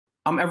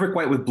I'm Everett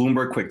White with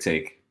Bloomberg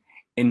Quicktake.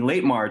 In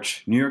late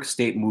March, New York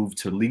State moved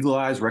to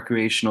legalize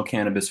recreational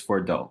cannabis for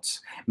adults,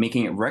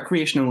 making it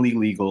recreationally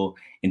legal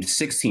in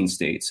 16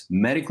 states,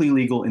 medically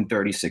legal in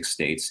 36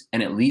 states,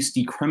 and at least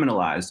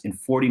decriminalized in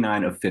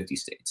 49 of 50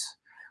 states.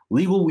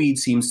 Legal weed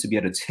seems to be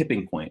at a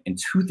tipping point, and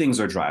two things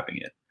are driving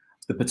it: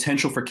 the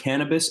potential for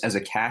cannabis as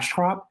a cash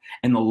crop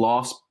and the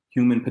lost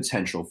human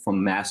potential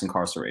from mass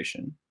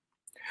incarceration.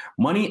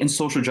 Money and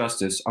social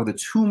justice are the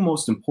two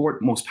most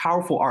important, most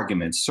powerful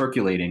arguments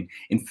circulating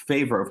in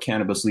favor of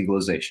cannabis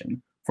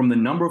legalization, from the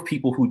number of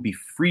people who would be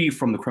free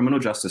from the criminal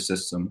justice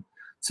system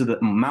to the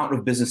amount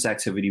of business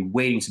activity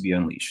waiting to be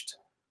unleashed.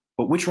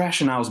 But which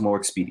rationale is more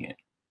expedient,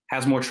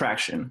 has more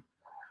traction?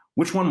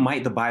 Which one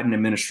might the Biden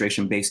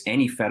administration base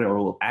any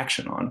federal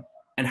action on?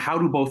 And how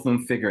do both of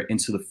them figure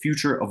into the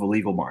future of a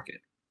legal market?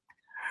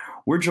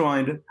 We're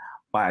joined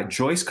by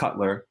Joyce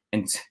Cutler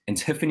and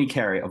Tiffany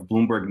Kary of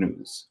Bloomberg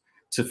News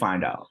to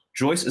find out.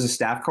 Joyce is a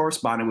staff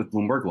correspondent with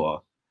Bloomberg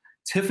Law.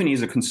 Tiffany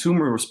is a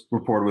consumer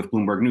reporter with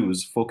Bloomberg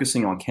News,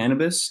 focusing on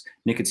cannabis,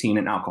 nicotine,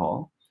 and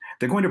alcohol.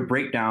 They're going to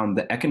break down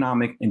the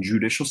economic and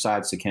judicial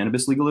sides to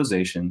cannabis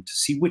legalization to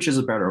see which is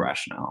a better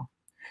rationale.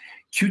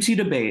 QT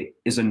Debate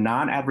is a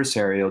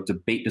non-adversarial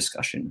debate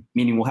discussion,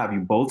 meaning we'll have you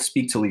both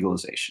speak to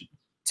legalization.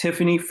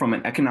 Tiffany from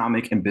an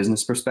economic and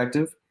business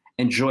perspective,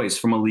 and Joyce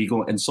from a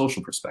legal and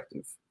social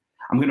perspective.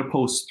 I'm going to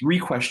pose 3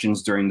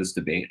 questions during this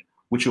debate,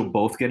 which you'll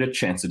both get a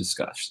chance to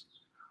discuss.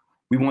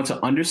 We want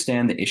to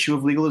understand the issue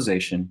of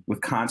legalization with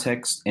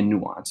context and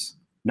nuance,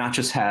 not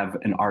just have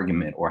an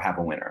argument or have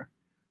a winner.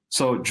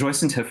 So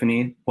Joyce and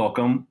Tiffany,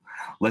 welcome.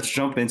 Let's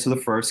jump into the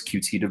first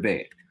QT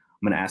debate.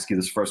 I'm going to ask you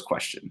this first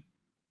question.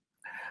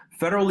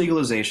 Federal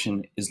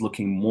legalization is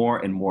looking more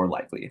and more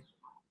likely.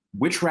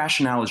 Which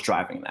rationale is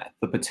driving that?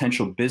 The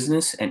potential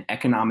business and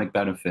economic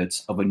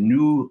benefits of a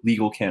new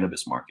legal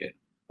cannabis market,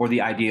 or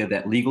the idea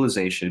that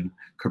legalization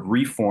could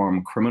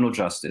reform criminal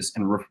justice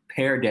and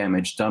repair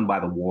damage done by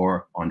the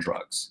war on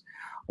drugs?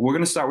 We're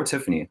going to start with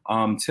Tiffany.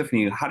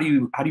 Tiffany, how do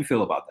you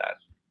feel about that?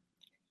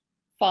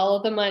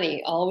 Follow the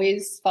money.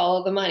 Always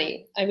follow the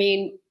money. I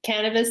mean,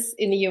 cannabis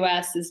in the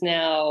U.S. is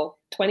now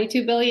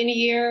 $22 billion a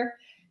year.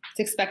 It's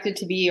expected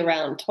to be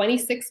around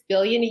 $26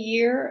 billion a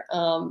year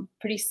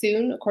pretty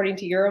soon, according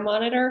to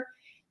Euromonitor.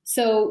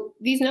 So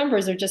these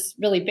numbers are just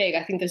really big.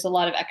 I think there's a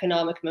lot of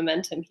economic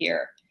momentum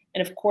here.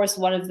 And of course,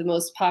 one of the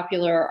most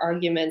popular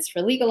arguments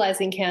for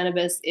legalizing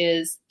cannabis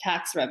is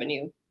tax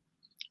revenue.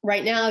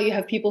 Right now, you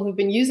have people who've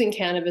been using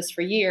cannabis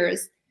for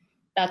years.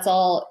 That's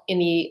all in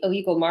the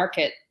illegal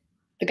market.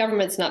 The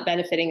government's not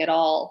benefiting at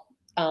all.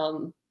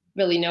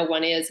 Really, no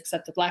one is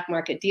except the black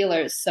market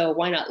dealers. So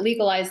why not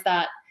legalize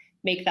that,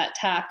 make that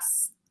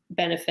tax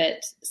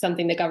benefit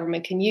something the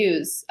government can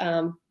use,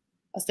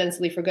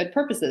 ostensibly for good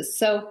purposes.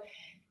 So,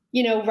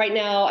 you know, right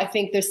now, I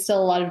think there's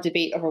still a lot of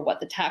debate over what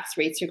the tax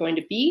rates are going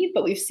to be,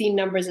 but we've seen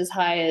numbers as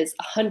high as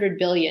 $100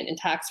 billion in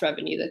tax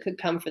revenue that could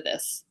come for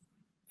this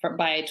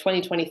by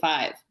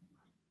 2025.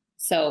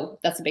 So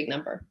that's a big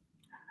number.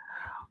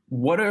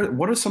 What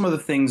are some of the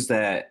things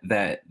that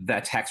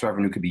tax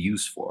revenue could be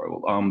used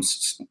for?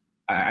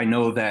 I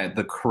know that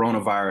the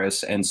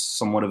coronavirus and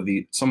some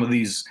of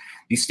these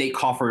state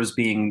coffers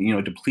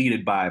being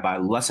depleted by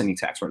lessening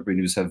tax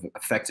revenues have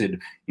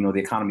affected the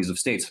economies of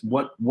states.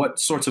 What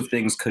sorts of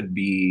things could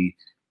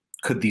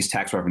these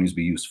tax revenues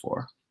be used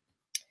for?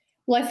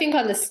 Well, I think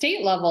on the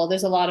state level,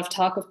 there's a lot of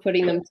talk of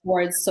putting them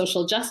towards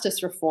social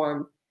justice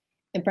reform,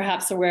 and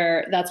perhaps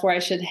that's where I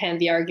should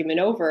hand the argument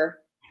over,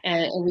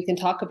 and we can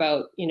talk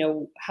about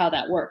how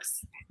that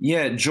works.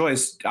 Yeah,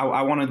 Joyce,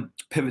 I want to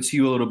pivot to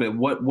you a little bit.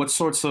 What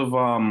sorts of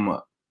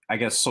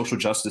social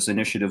justice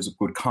initiatives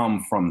would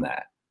come from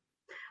that?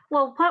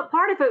 Well,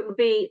 part of it would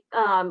be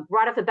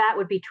right off the bat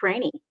would be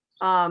training,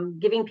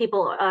 giving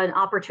people an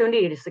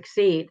opportunity to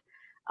succeed.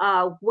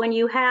 When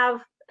you have,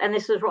 and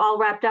this is all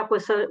wrapped up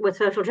with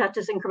social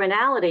justice and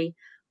criminality,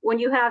 when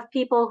you have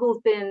people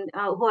who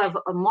have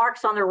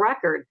marks on their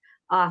record,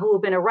 who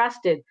have been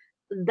arrested,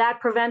 that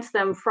prevents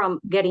them from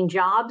getting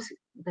jobs.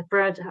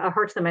 That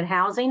hurts them in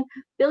housing.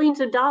 Billions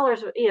of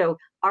dollars,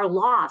 are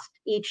lost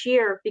each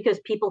year because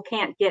people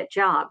can't get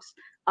jobs.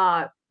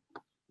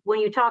 When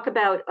you talk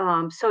about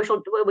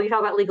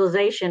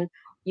legalization,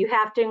 you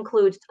have to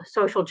include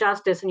social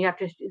justice and you have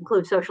to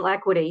include social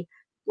equity,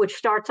 which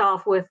starts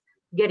off with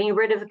getting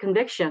rid of the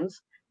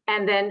convictions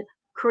and then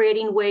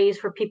creating ways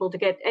for people to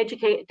get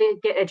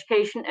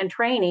education and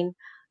training.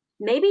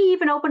 Maybe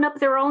even open up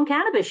their own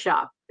cannabis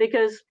shop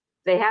because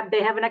they have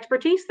an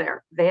expertise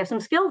there. They have some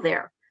skill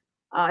there.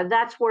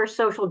 That's where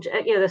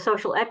the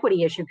social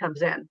equity issue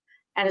comes in,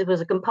 and it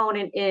was a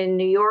component in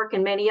New York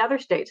and many other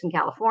states, in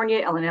California,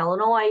 in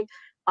Illinois.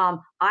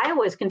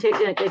 Iowa is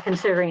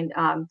considering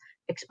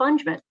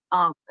expungement,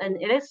 and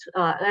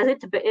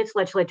its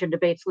legislature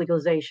debates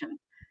legalization.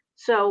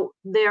 So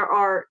there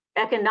are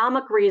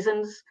economic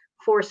reasons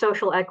for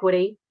social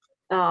equity,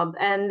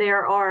 and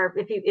there are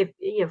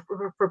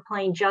for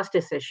plain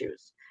justice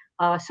issues.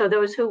 So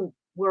those who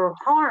were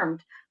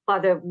harmed by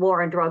the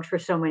war on drugs for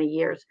so many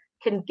years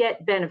can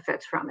get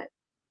benefits from it.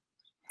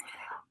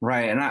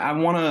 Right, and I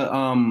want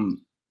to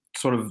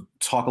sort of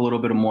talk a little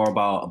bit more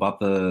about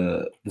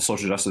the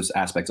social justice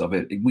aspects of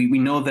it. We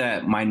know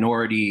that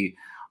minority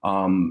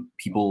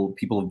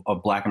people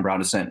of Black and brown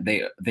descent,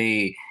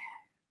 they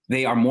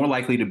are more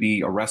likely to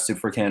be arrested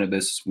for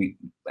cannabis,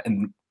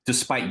 and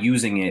despite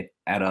using it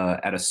at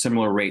a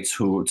similar rate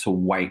to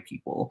white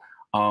people.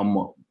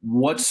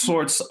 What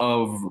sorts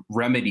of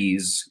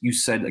remedies, you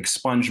said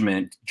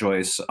expungement,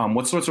 Joyce,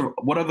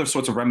 what other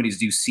sorts of remedies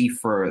do you see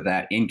for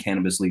that in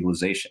cannabis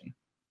legalization?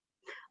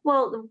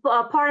 Well,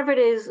 part of it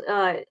is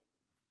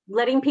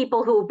letting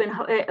people who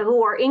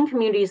are in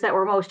communities that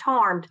were most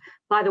harmed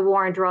by the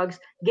war on drugs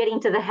getting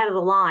to the head of the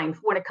line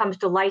when it comes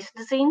to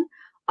licensing,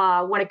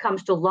 when it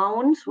comes to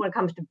loans, when it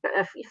comes to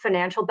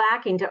financial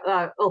backing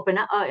to open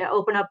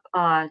up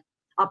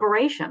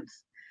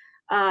operations.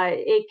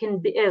 It can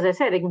be, as I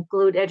said, it can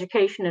include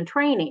education and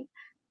training.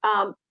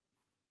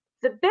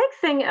 The big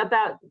thing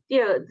about,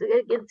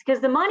 because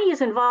the money is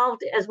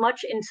involved as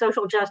much in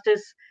social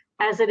justice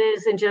as it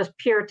is in just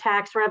pure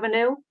tax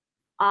revenue,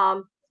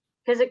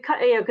 because it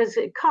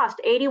cost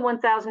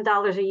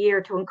 $81,000 a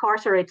year to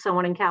incarcerate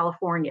someone in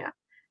California.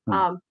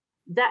 And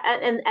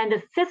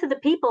a fifth of the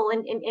people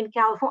in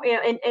California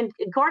and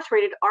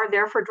incarcerated are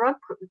there for drug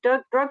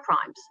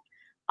crimes,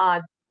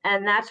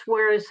 and that's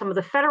where some of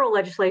the federal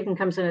legislation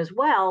comes in as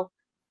well,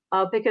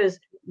 because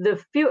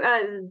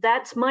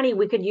that's money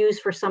we could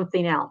use for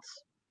something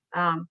else.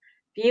 If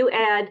you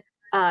add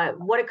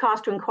what it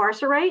costs to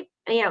incarcerate,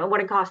 what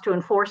it costs to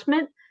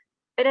enforcement,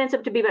 it ends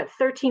up to be about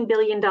 $13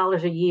 billion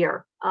a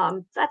year.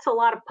 That's a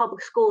lot of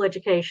public school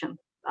education.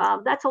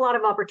 That's a lot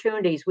of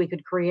opportunities we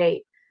could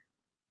create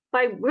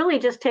by really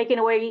just taking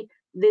away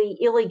the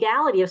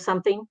illegality of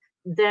something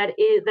that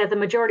the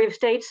majority of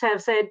states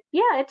have said,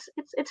 yeah,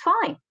 it's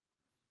fine.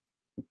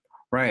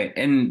 Right.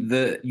 And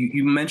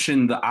you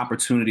mentioned the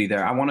opportunity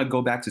there. I want to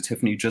go back to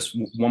Tiffany just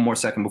one more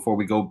second before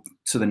we go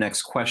to the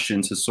next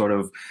question to sort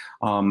of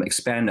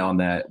expand on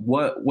that.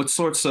 What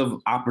sorts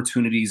of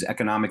opportunities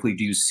economically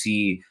do you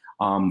see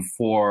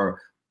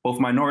for both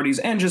minorities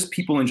and just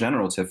people in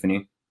general,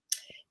 Tiffany?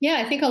 Yeah,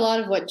 I think a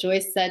lot of what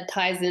Joyce said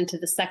ties into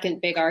the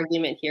second big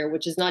argument here,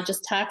 which is not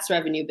just tax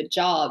revenue, but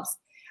jobs.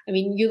 I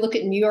mean, you look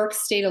at New York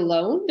State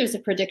alone, there's a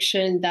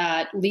prediction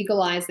that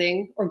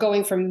legalizing or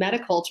going from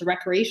medical to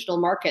recreational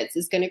markets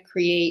is going to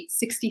create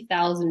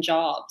 60,000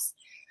 jobs.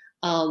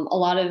 A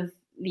lot of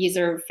these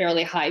are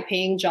fairly high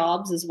paying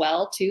jobs as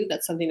well, too.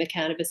 That's something the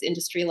cannabis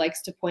industry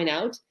likes to point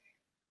out.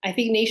 I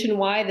think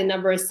nationwide, the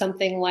number is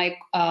something like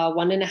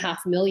 1.5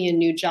 million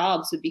new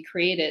jobs would be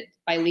created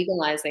by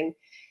legalizing.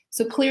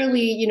 So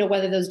clearly,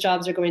 whether those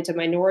jobs are going to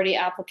minority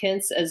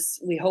applicants, as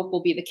we hope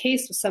will be the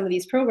case with some of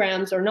these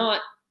programs or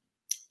not,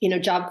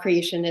 job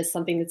creation is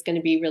something that's going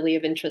to be really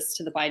of interest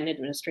to the Biden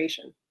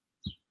administration.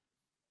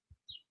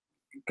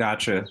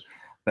 Gotcha.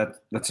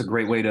 That's a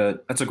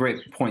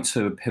great point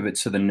to pivot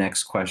to the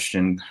next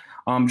question.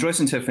 Joyce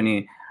and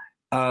Tiffany,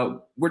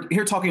 we're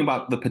here talking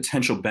about the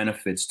potential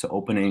benefits to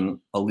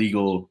opening a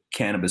legal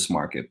cannabis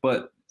market,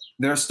 but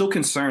there are still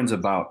concerns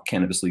about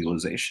cannabis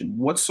legalization.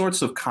 What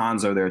sorts of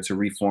cons are there to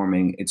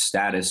reforming its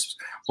status,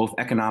 both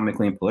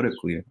economically and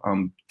politically?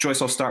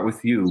 Joyce, I'll start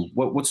with you.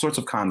 What sorts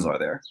of cons are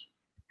there?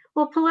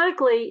 Well,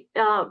 politically,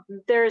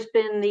 there's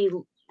been the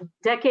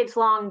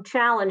decades-long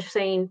challenge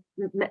saying,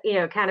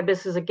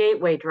 cannabis is a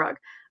gateway drug.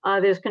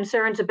 There's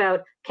concerns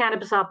about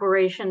cannabis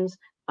operations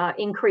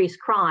increase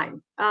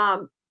crime.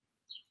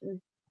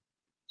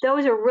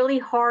 Those are really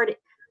hard,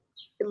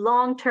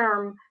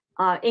 long-term,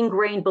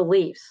 ingrained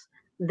beliefs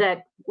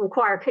that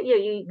require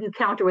you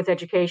counter with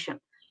education.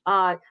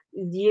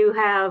 You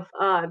have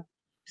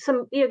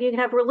you can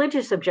have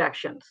religious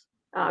objections.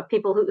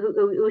 People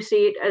who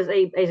see it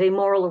as a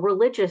moral or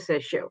religious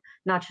issue,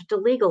 not just a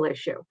legal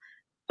issue.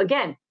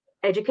 Again,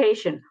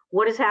 education.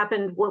 What has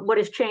happened? What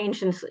has changed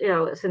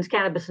since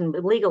cannabis has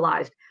been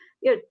legalized?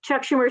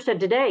 Chuck Schumer said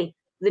today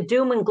the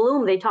doom and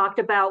gloom they talked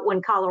about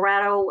when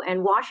Colorado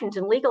and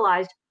Washington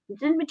legalized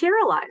didn't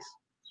materialize,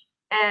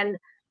 and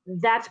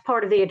that's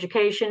part of the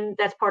education.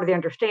 That's part of the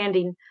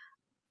understanding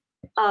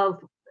of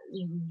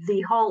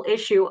the whole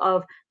issue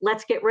of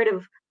let's get rid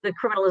of the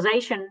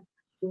criminalization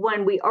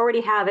when we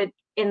already have it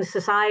in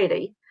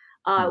society.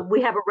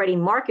 We have a ready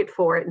market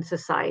for it in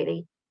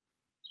society.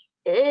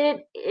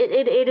 It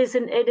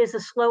is a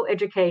slow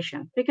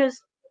education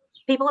because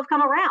people have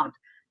come around.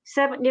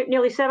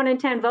 Nearly 7 in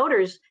 10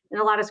 voters in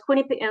the latest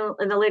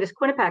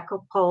Quinnipiac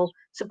poll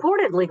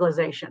supported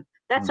legalization.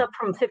 That's up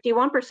from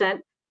 51%,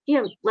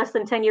 less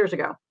than 10 years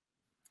ago.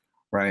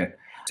 Right.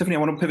 Tiffany, I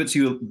want to pivot to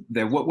you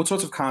there. What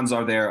sorts of cons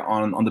are there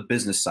on the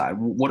business side?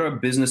 What are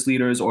business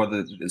leaders or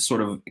the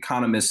sort of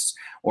economists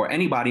or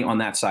anybody on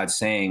that side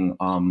saying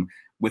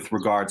with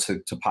regard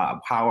to POB?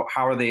 How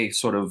are they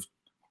sort of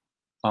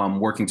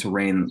working to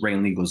rein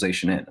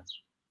legalization in?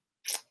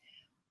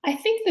 I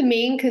think the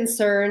main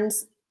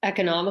concerns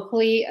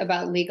economically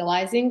about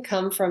legalizing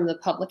come from the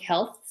public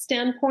health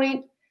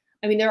standpoint.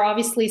 I mean, there are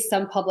obviously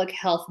some public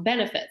health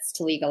benefits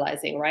to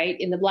legalizing, right?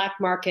 In the black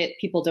market,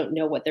 people don't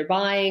know what they're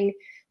buying.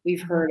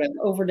 We've heard of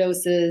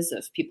overdoses,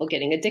 of people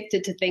getting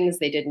addicted to things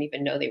they didn't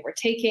even know they were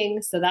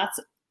taking. So that's,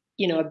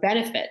 a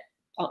benefit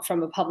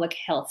from a public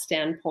health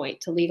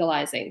standpoint to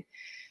legalizing.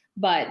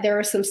 But there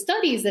are some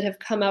studies that have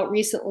come out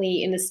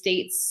recently in the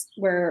states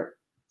where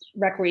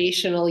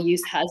recreational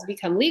use has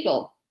become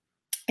legal.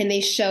 And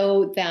they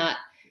show that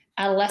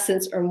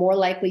adolescents are more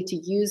likely to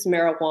use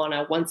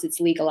marijuana once it's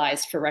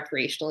legalized for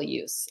recreational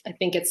use. I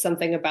think it's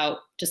something about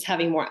just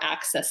having more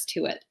access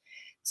to it.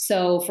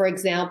 So, for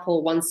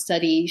example, one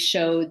study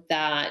showed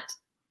that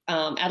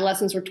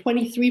adolescents were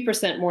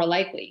 23% more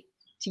likely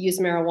to use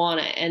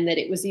marijuana, and that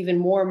it was even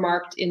more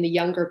marked in the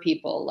younger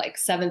people, like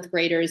 7th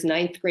graders,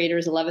 9th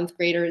graders, 11th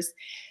graders.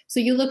 So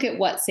you look at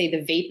what, say,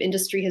 the vape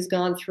industry has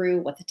gone through,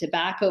 what the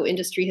tobacco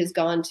industry has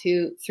gone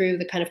through,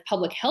 the kind of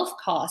public health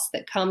costs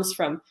that comes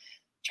from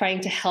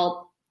trying to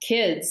help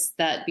kids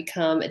that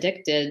become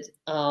addicted.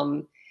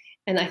 And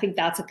I think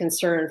that's a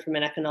concern from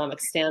an economic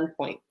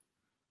standpoint.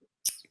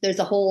 There's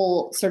a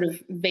whole sort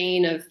of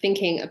vein of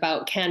thinking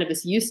about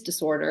cannabis use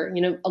disorder.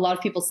 A lot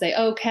of people say,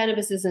 oh,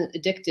 cannabis isn't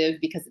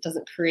addictive because it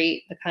doesn't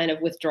create the kind of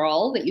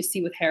withdrawal that you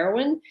see with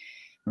heroin.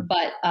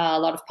 But a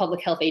lot of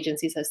public health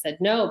agencies have said,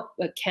 no,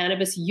 but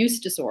cannabis use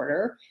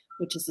disorder,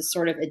 which is a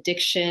sort of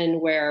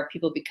addiction where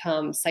people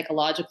become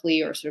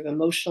psychologically or sort of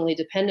emotionally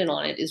dependent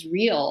on it, is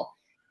real.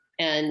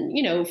 And,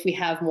 if we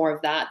have more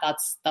of that,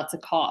 that's a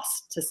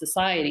cost to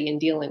society in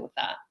dealing with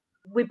that.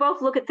 We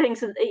both look at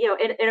things, in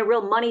a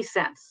real money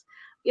sense.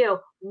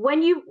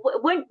 When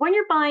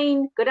you're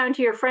buying, go down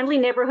to your friendly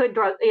neighborhood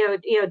drug,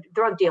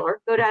 drug dealer,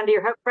 go down to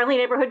your friendly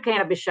neighborhood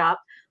cannabis shop.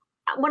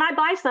 When I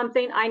buy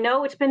something, I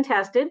know it's been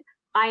tested.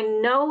 I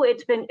know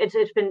it's been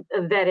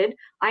vetted.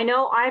 I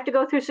know I have to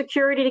go through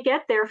security to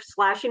get there,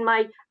 slashing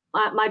my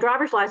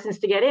driver's license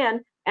to get in,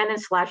 and then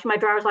slashing my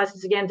driver's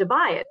license again to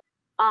buy it.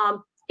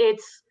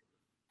 It's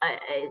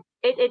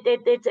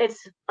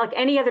like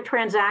any other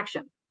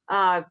transaction,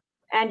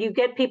 and you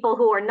get people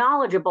who are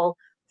knowledgeable.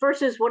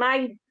 Versus when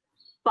I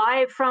buy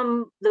it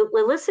from the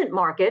illicit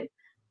market,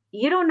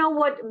 you don't know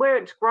where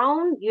it's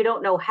grown. You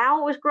don't know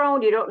how it was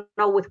grown. You don't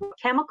know with what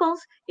chemicals.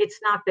 It's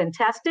not been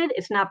tested.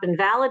 It's not been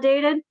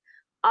validated.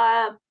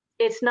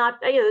 It's not,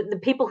 the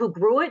people who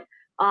grew it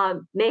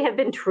may have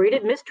been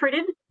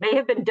mistreated, may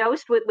have been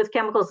dosed with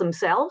chemicals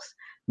themselves.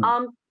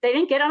 They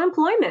didn't get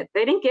unemployment.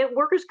 They didn't get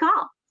workers'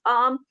 comp.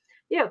 And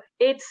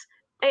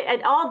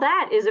all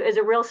that is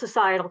a real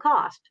societal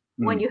cost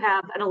when you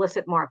have an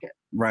illicit market.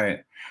 Right.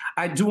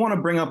 I do want to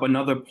bring up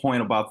another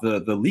point about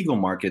the legal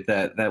market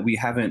that we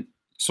haven't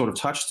sort of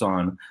touched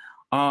on.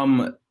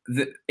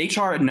 The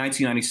HR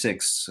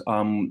 1996,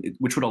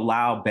 which would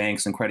allow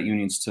banks and credit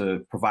unions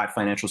to provide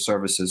financial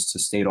services to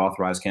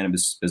state-authorized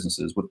cannabis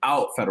businesses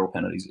without federal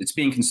penalties. It's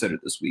being considered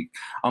this week.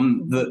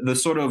 The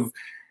sort of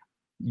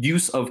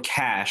use of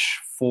cash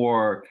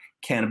for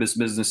cannabis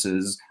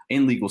businesses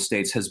in legal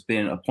states has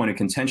been a point of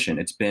contention.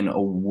 It's been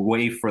a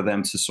way for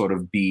them to sort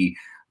of be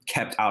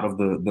kept out of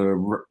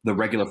the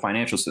regular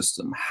financial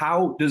system.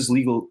 How does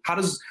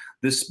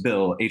this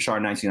bill, HR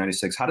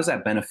 1996, how does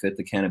that benefit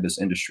the cannabis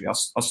industry?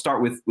 I'll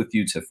start with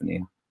you,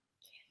 Tiffany.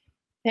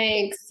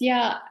 Thanks.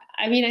 Yeah,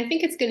 I mean, I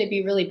think it's going to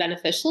be really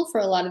beneficial for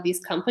a lot of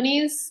these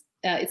companies.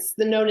 It's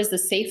known as the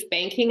Safe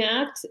Banking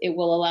Act. It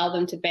will allow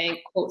them to bank,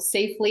 quote,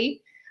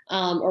 safely,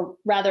 or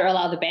rather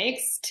allow the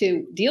banks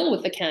to deal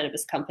with the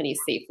cannabis companies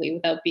safely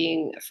without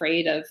being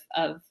afraid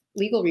of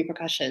legal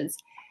repercussions.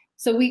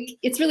 So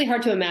it's really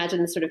hard to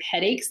imagine the sort of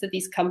headaches that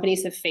these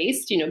companies have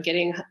faced,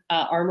 getting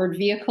armored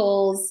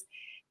vehicles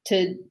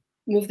to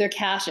move their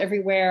cash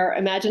everywhere.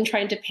 Imagine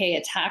trying to pay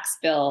a tax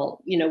bill,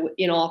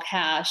 in all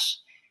cash.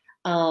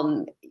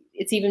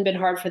 It's even been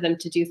hard for them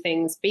to do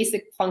things,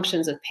 basic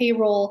functions of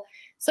payroll.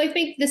 So I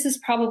think this is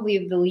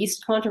probably the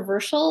least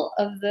controversial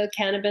of the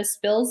cannabis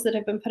bills that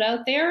have been put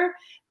out there,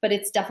 but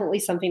it's definitely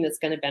something that's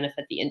going to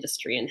benefit the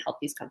industry and help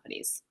these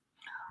companies.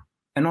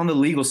 And on the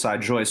legal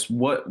side, Joyce,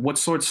 what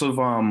sorts of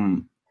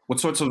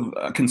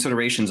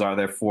considerations are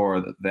there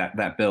for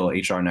that bill,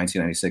 HR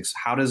 1996?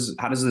 How does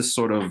this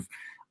sort of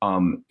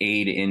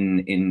aid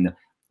in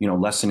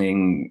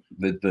lessening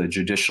the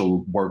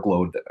judicial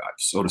workload,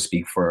 so to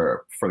speak,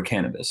 for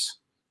cannabis?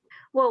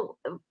 Well,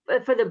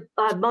 for the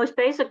most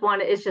basic one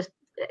is just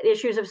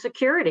issues of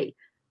security.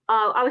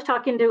 I was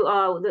talking to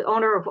the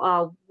owner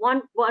of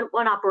one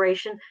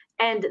operation,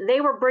 and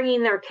they were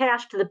bringing their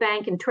cash to the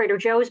bank in Trader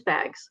Joe's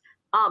bags.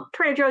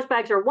 Trader Joe's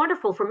bags are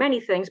wonderful for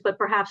many things, but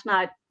perhaps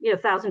not,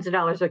 thousands of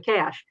dollars of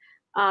cash.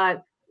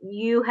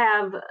 You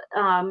have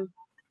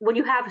when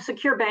you have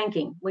secure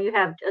banking, when you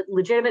have a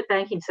legitimate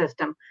banking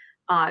system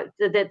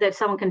that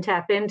someone can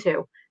tap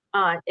into,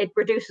 it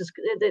reduces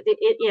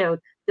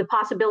the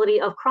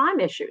possibility of crime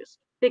issues,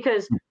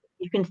 because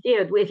you can,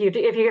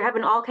 if you have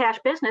an all cash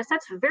business,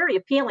 that's very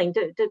appealing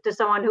to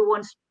someone who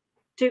wants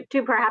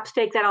to perhaps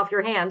take that off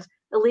your hands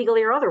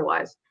illegally or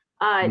otherwise.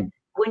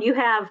 When you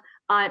have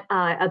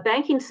a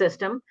banking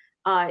system,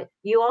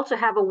 you also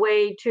have a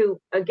way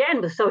to, again,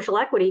 with social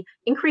equity,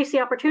 increase the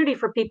opportunity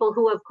for people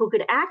who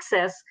could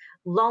access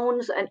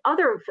loans and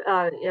other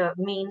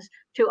means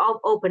to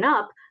open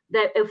up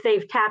that if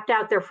they've tapped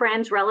out their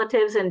friends,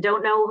 relatives, and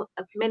don't know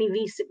many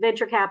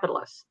venture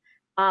capitalists.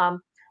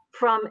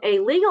 From a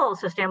legal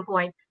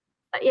standpoint,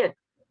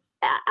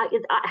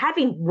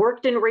 having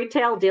worked in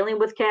retail, dealing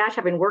with cash,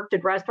 having worked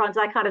at restaurants,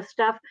 that kind of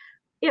stuff,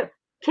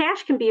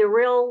 cash can be a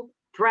real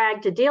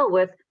drag to deal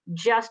with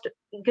just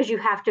because you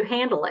have to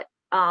handle it.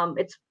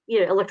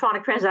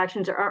 Electronic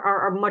transactions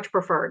are much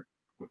preferred.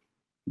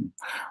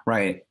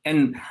 Right.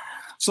 And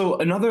so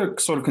another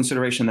sort of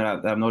consideration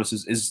that I've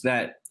noticed is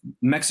that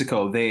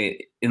Mexico,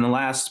 in the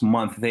last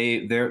month,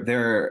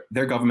 their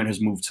government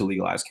has moved to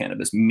legalize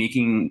cannabis,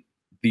 making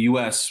the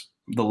U.S.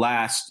 the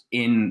last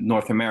in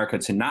North America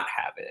to not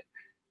have it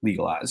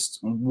legalized.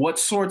 What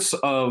sorts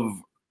of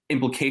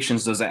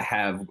implications does that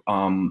have,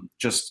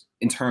 just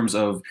in terms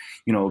of,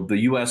 the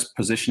U.S.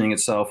 positioning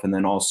itself, and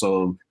then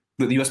also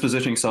the U.S.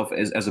 positioning itself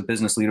as a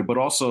business leader, but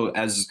also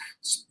as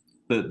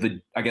the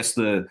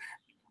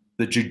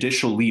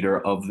judicial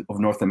leader of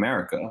North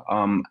America?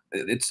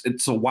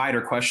 It's a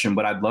wider question,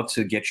 but I'd love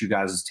to get you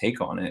guys'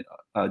 take on it.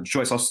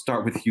 Joyce, I'll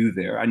start with you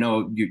there. I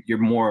know you're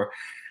more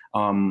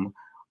on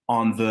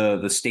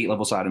the state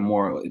level side and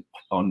more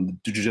on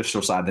the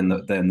judicial side than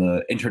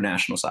the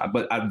international side,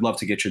 but I'd love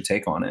to get your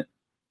take on it.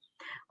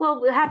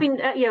 Well, having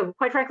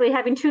quite frankly,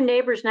 having two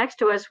neighbors next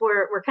to us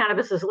where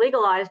cannabis is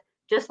legalized,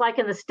 just like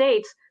in the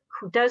States,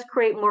 does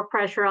create more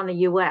pressure on the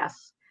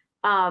U.S.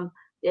 And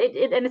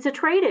it's a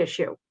trade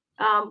issue.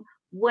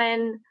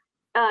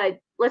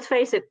 Let's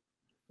face it,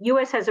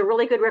 U.S. has a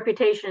really good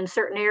reputation in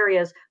certain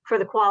areas for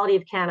the quality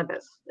of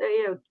cannabis.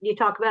 You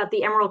talk about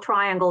the Emerald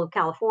Triangle of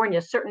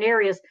California, certain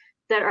areas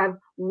that are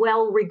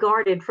well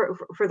regarded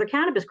for the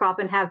cannabis crop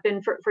and have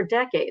been for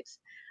decades.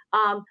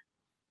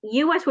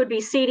 U.S. would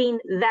be ceding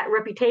that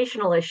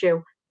reputational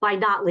issue by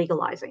not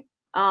legalizing.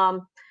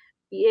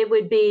 It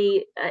would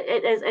be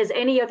as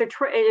any other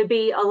it would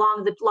be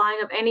along the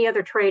line of any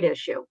other trade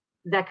issue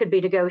that could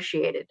be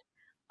negotiated.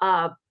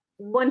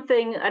 One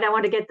thing, and I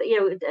want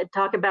to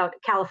talk about,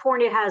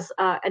 California has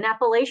an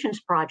appellations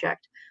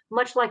project,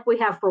 much like we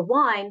have for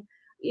wine.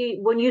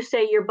 When you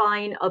say you're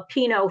buying a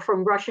Pinot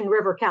from Russian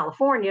River,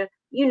 California,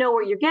 you know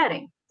what you're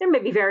getting. There may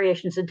be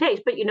variations in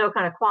taste, but you know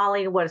kind of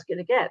quality and what it's going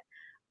to get.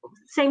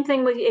 Same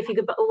thing with if you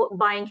could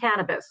buying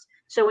cannabis.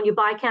 So when you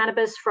buy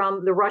cannabis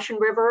from the Russian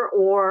River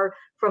or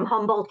from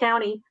Humboldt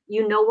County,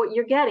 you know what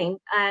you're getting,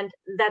 and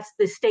that's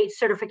the state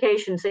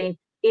certification saying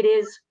it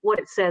is what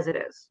it says it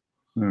is.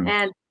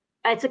 And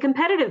it's a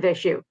competitive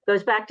issue.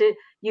 Goes back to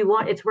you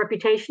want its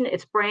reputation,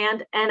 its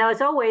brand, and as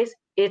always,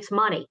 it's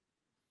money.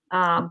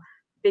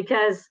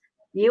 Because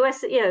the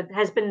U.S.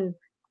 has been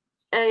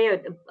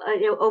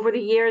over the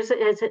years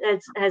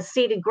has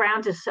ceded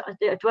ground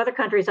to other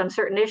countries on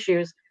certain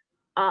issues.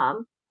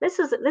 This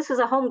is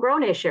a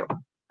homegrown issue.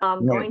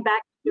 Going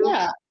back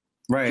to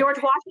George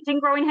Washington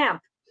growing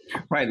hemp.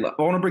 Right.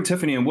 I want to bring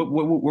Tiffany in. What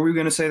were you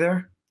going to say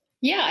there?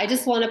 Yeah, I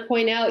just want to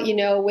point out,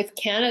 with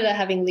Canada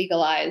having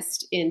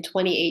legalized in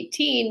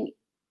 2018,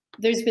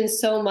 there's been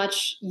so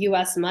much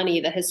U.S.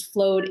 money that has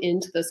flowed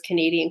into those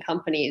Canadian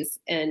companies.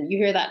 And you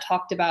hear that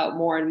talked about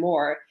more and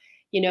more.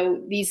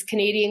 These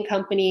Canadian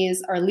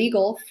companies are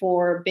legal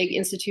for big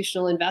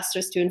institutional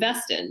investors to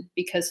invest in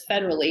because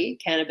federally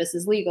cannabis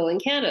is legal in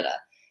Canada.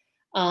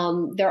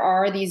 There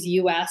are these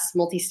U.S.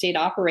 multi-state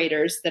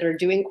operators that are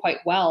doing quite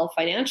well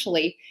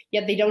financially,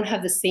 yet they don't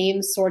have the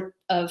same sort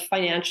of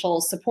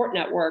financial support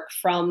network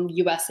from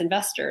U.S.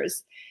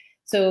 investors.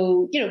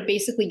 So,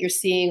 basically you're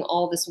seeing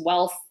all this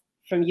wealth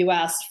from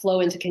U.S. flow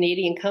into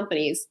Canadian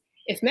companies.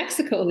 If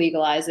Mexico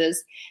legalizes,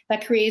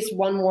 that creates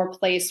one more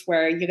place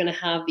where you're going to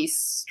have these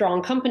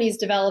strong companies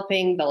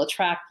developing. They'll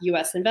attract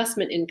U.S.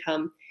 investment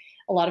income.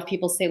 A lot of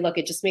people say, look,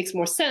 it just makes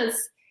more sense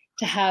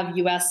to have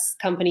U.S.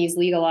 companies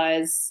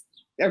legalize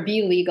or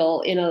be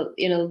legal in a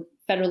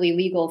federally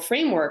legal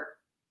framework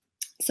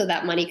so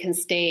that money can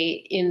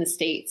stay in the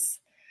States.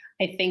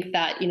 I think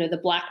that, the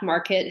black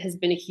market has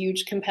been a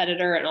huge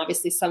competitor, and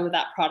obviously some of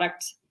that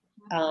product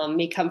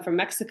may come from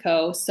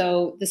Mexico.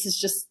 So this is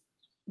just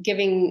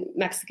giving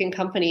Mexican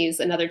companies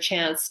another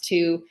chance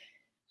to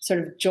sort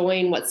of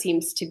join what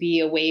seems to be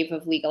a wave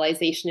of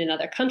legalization in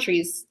other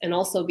countries and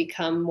also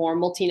become more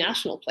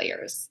multinational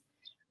players.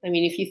 I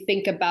mean, if you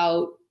think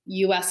about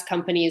U.S.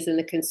 companies in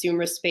the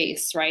consumer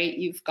space, right?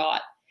 You've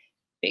got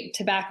big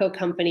tobacco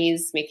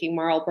companies making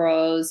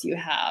Marlboros. You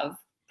have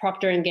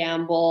Procter &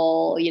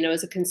 Gamble,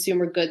 as a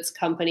consumer goods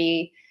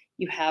company.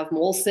 You have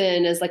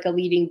Molson as like a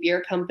leading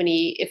beer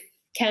company. If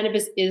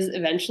cannabis is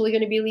eventually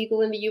going to be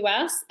legal in the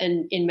U.S.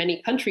 and in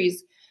many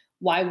countries,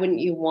 why wouldn't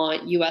you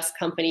want U.S.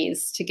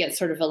 companies to get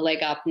sort of a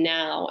leg up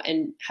now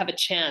and have a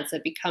chance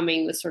at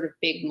becoming the sort of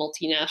big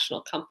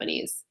multinational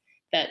companies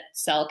that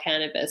sell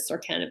cannabis or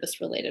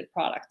cannabis-related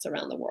products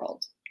around the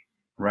world?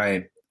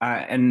 Right.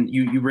 And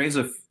you raise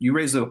a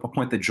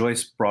point that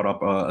Joyce brought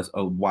up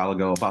a while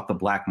ago about the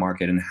black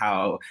market and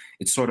how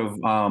it's sort of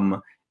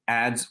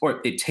adds,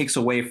 or it takes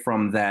away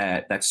from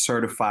that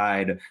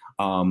certified,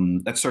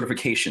 that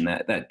certification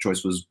that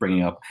Joyce was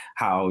bringing up.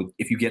 How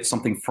if you get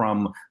something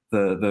from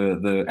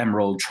the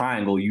Emerald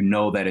Triangle, you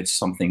know that it's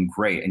something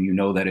great, and you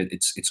know that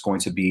it's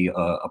going to be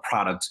a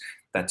product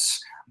that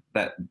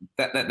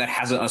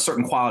has a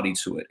certain quality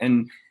to it.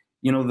 And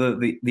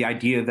the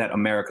idea that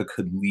America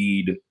could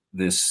lead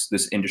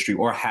this industry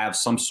or have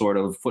some sort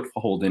of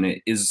foothold in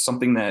it is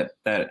something that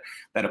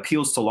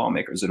appeals to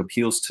lawmakers. It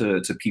appeals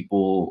to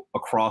people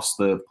across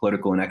the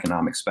political and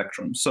economic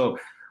spectrum. So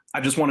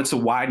I just wanted to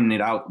widen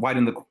it out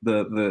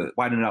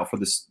for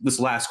this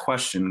last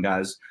question,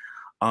 guys.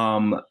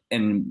 And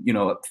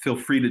feel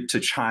free to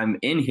chime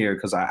in here,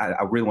 because I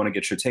really want to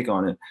get your take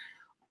on it.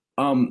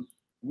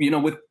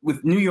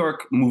 With New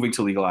York moving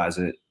to legalize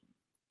it,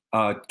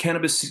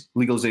 cannabis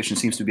legalization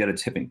seems to be at a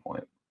tipping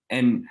point.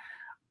 And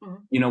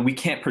we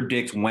can't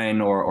predict when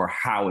or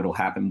how it'll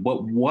happen. But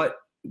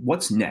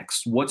what's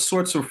next? What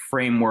sorts of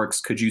frameworks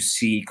could you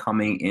see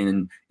coming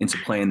into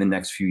play in the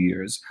next few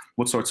years?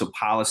 What sorts of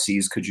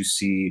policies could you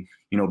see,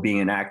 being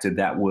enacted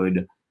that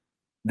would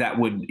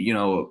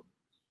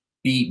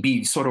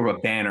be sort of a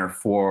banner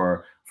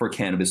for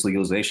cannabis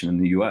legalization in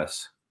the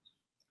U.S.?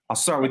 I'll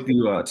start with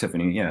you,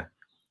 Tiffany. Yeah.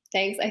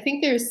 Thanks. I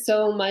think there's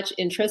so much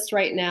interest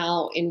right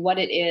now in what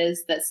it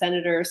is that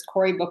Senators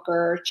Cory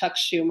Booker, Chuck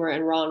Schumer,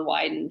 and Ron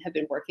Wyden have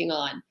been working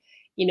on.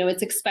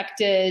 It's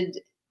expected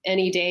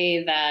any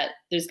day that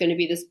there's going to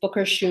be this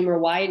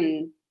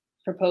Booker-Schumer-Wyden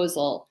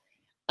proposal,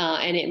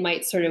 and it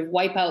might sort of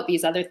wipe out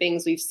these other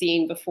things we've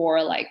seen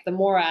before, like the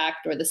MORE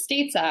Act or the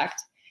States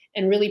Act,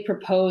 and really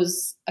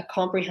propose a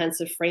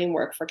comprehensive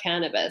framework for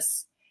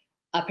cannabis.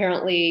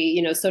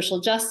 Apparently, social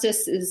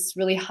justice is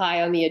really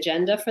high on the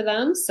agenda for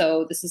them.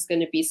 So this is going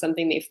to be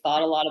something they've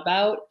thought a lot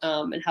about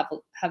and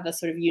have a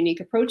sort of unique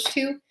approach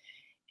to.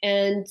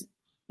 And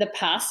the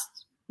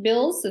past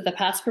bills, the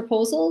past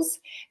proposals,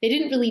 they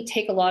didn't really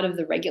take a lot of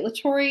the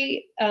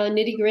regulatory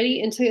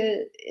nitty-gritty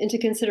into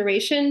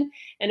consideration.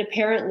 And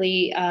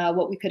apparently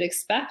what we could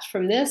expect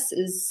from this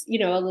is, a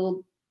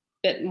little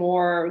bit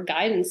more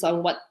guidance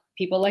on what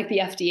people like the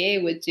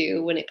FDA would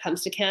do when it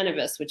comes to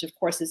cannabis, which of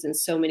course is in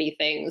so many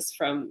things,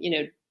 from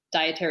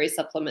dietary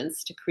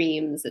supplements to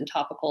creams and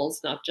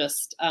topicals, not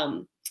just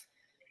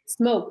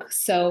smoke.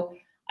 So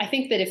I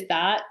think that if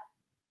that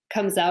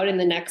comes out in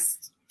the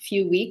next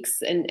few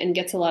weeks and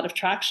gets a lot of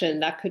traction,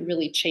 that could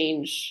really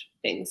change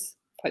things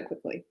quite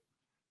quickly.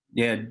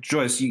 Yeah,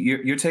 Joyce,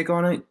 your take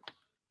on it?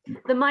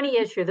 The money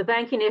issue, the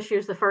banking issue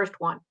is the first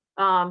one,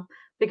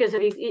 because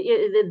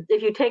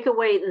if you take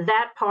away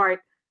that part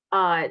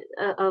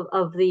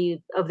of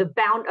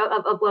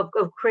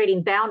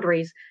creating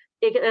boundaries,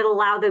 it'll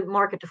allow the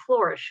market to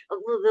flourish,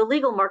 the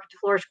legal market to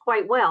flourish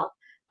quite well.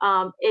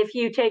 If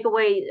you take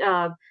away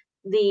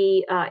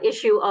the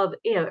issue of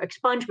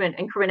expungement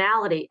and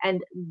criminality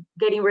and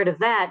getting rid of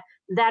that,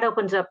 that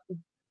opens up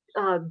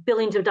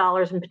billions of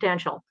dollars in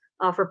potential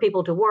for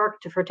people to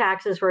work, for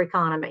taxes, for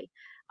economy.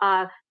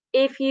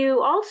 If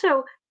you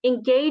also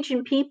engage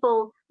in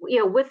people,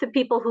 with the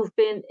people who've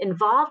been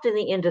involved in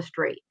the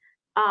industry,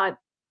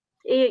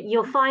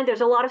 you'll find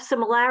there's a lot of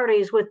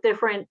similarities with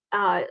different,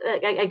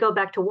 I go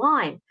back to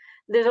wine.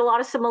 There's a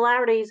lot of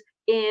similarities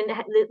in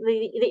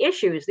the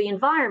issues, the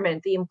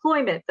environment, the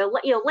employment, the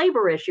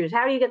labor issues.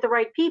 How do you get the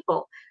right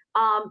people?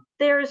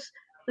 There's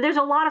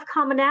a lot of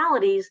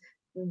commonalities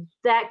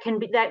that can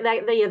be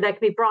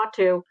brought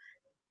to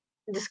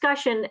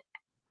discussion,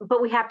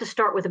 but we have to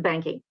start with the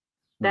banking.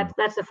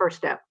 That's the first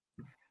step.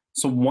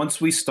 So once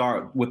we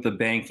start with the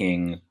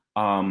banking,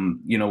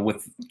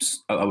 with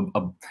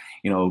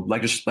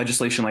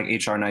legislation like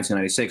HR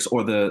 1996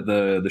 or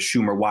the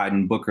Schumer,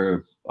 Wyden,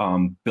 Booker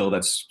bill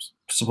that's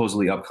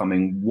supposedly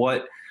upcoming,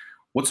 what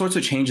sorts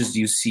of changes do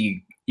you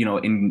see,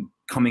 in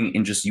coming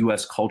in just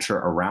U.S. culture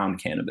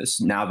around cannabis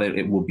now that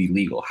it will be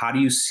legal? How do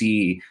you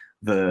see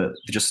the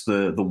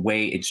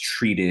way it's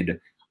treated,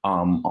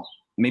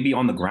 maybe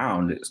on the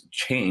ground,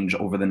 change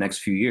over the next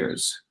few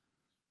years?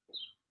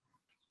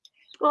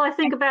 Well, I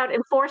think about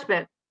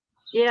enforcement.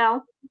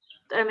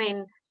 I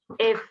mean,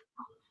 if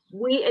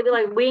we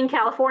in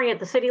California at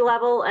the city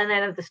level and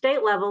then at the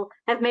state level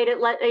have made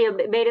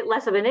it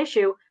less of an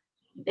issue,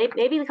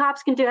 maybe the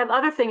cops can have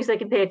other things they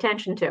can pay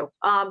attention to.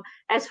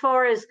 As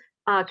far as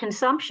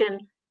consumption,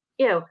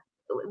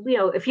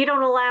 if you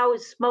don't allow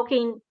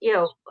smoking,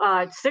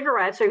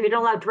 cigarettes, or if you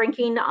don't allow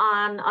drinking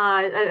on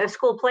a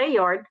school play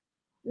yard,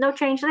 no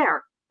change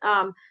there.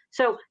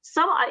 So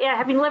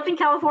having lived in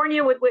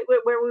California where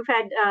we've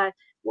had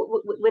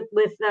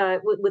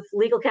with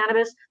legal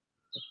cannabis,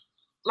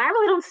 I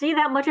really don't see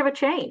that much of a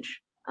change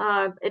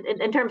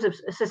in terms of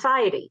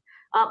society.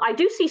 I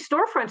do see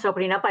storefronts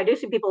opening up. I do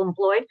see people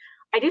employed.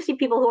 I do see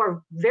people who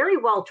are very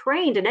well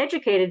trained and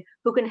educated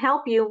who can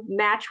help you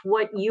match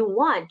what you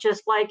want.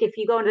 Just like if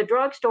you go into the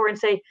drugstore and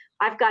say,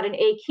 I've got an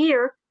ache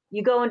here,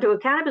 you go into a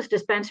cannabis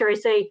dispensary,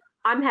 say,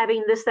 I'm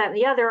having this, that, and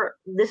the other.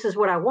 This is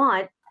what I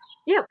want.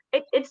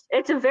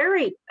 It's a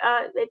very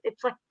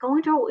it's like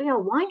going to a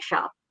wine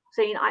shop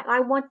saying, I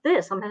want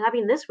this. I'm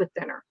having this with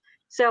dinner.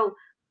 So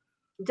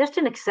just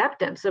an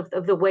acceptance of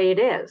the way it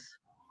is.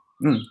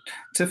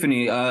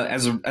 Tiffany,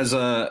 as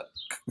a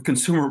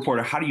consumer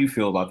reporter, how do you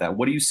feel about that?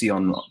 What do you see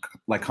on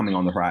coming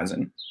on the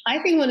horizon? I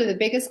think one of the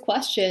biggest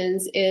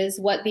questions is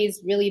what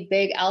these really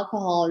big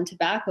alcohol and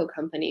tobacco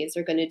companies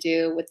are going to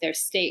do with their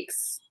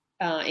stakes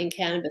in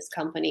cannabis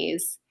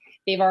companies.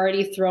 They've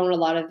already thrown a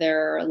lot of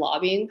their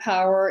lobbying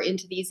power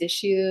into these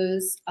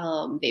issues.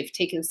 They've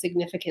taken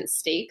significant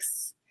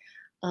stakes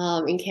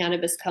in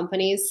cannabis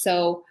companies.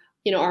 So,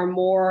 are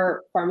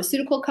more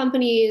pharmaceutical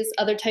companies,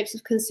 other types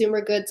of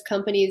consumer goods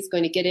companies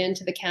going to get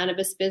into the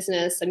cannabis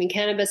business? I mean,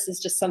 cannabis is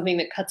just something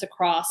that cuts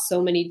across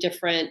so many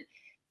different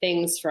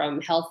things,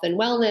 from health and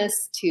wellness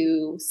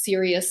to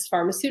serious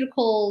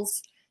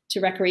pharmaceuticals to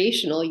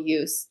recreational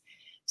use.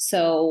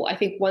 So I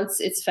think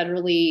once it's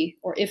federally,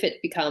 or if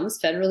it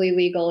becomes federally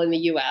legal in the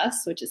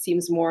US, which it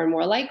seems more and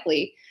more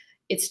likely,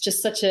 it's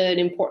just such an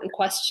important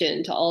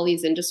question to all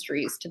these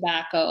industries: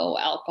 tobacco,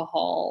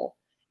 alcohol,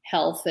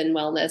 health and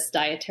wellness,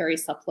 dietary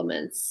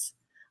supplements.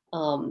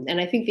 And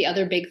I think the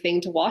other big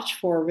thing to watch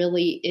for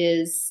really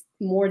is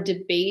more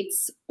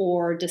debates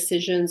or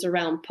decisions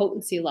around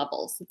potency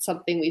levels. It's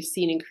something we've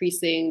seen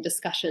increasing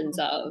discussions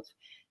of.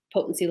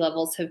 Potency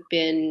levels have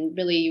been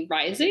really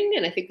rising.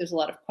 And I think there's a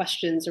lot of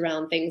questions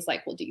around things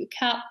like, well, do you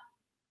cap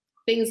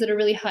things that are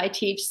really high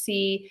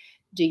THC?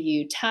 Do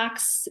you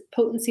tax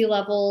potency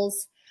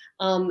levels?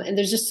 And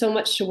there's just so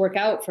much to work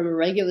out from a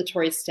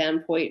regulatory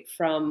standpoint,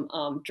 from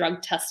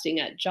drug testing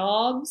at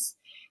jobs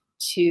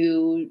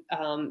to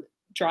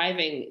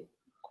driving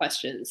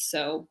questions.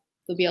 So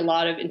there'll be a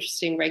lot of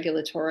interesting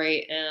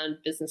regulatory and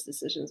business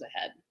decisions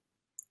ahead.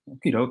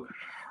 Okie doke.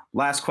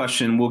 Last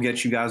question. We'll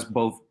get you guys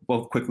both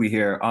quickly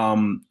here.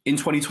 In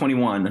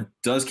 2021,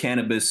 does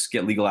cannabis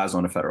get legalized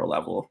on a federal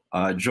level?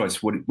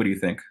 Joyce, what do you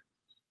think?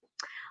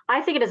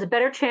 I think it has a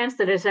better chance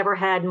than it's ever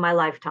had in my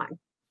lifetime.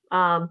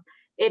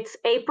 It's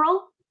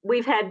April.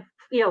 We've had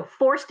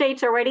 4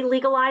 states already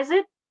legalize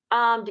it.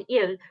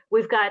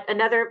 We've got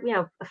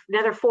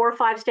another 4 or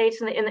 5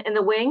 states in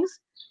the wings.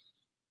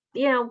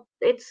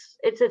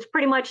 It's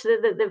pretty much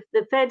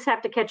the feds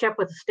have to catch up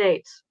with the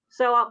states.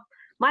 So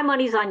my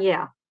money's on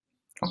yeah.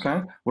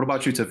 Okay. What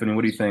about you, Tiffany?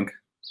 What do you think?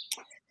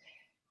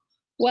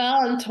 Well,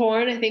 I'm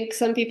torn. I think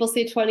some people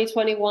say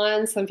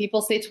 2021, some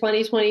people say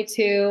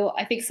 2022.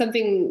 I think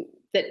something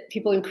that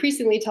people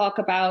increasingly talk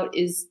about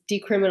is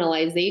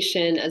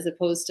decriminalization as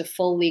opposed to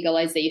full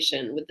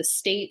legalization, with the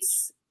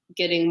states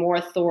getting more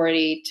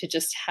authority to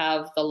just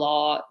have the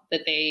law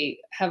that they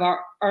have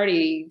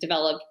already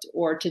developed,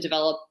 or to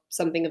develop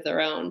something of their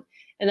own.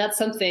 And that's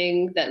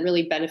something that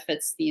really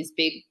benefits these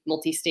big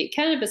multi-state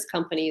cannabis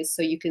companies.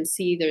 So you can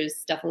see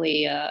there's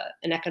definitely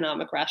an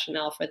economic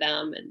rationale for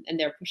them, and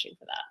they're pushing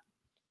for that.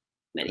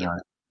 Many of them.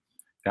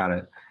 Got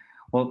it.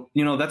 Well,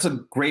 that's a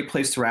great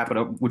place to wrap it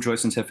up with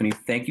Joyce and Tiffany.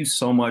 Thank you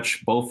so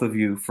much, both of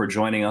you, for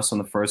joining us on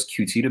the first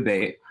QT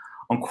debate.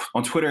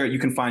 On Twitter, you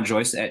can find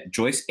Joyce at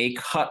Joyce A.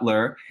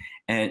 Cutler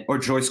or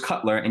Joyce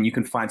Cutler, and you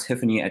can find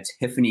Tiffany at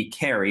Tiffany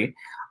Kary.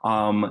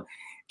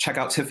 Check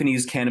out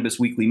Tiffany's Cannabis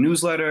Weekly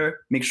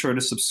newsletter. Make sure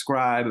to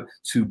subscribe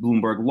to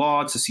Bloomberg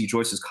Law to see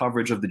Joyce's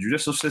coverage of the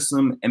judicial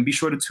system, and be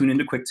sure to tune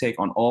into Quicktake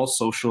on all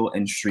social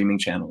and streaming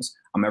channels.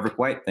 I'm Everett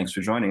White. Thanks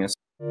for joining us.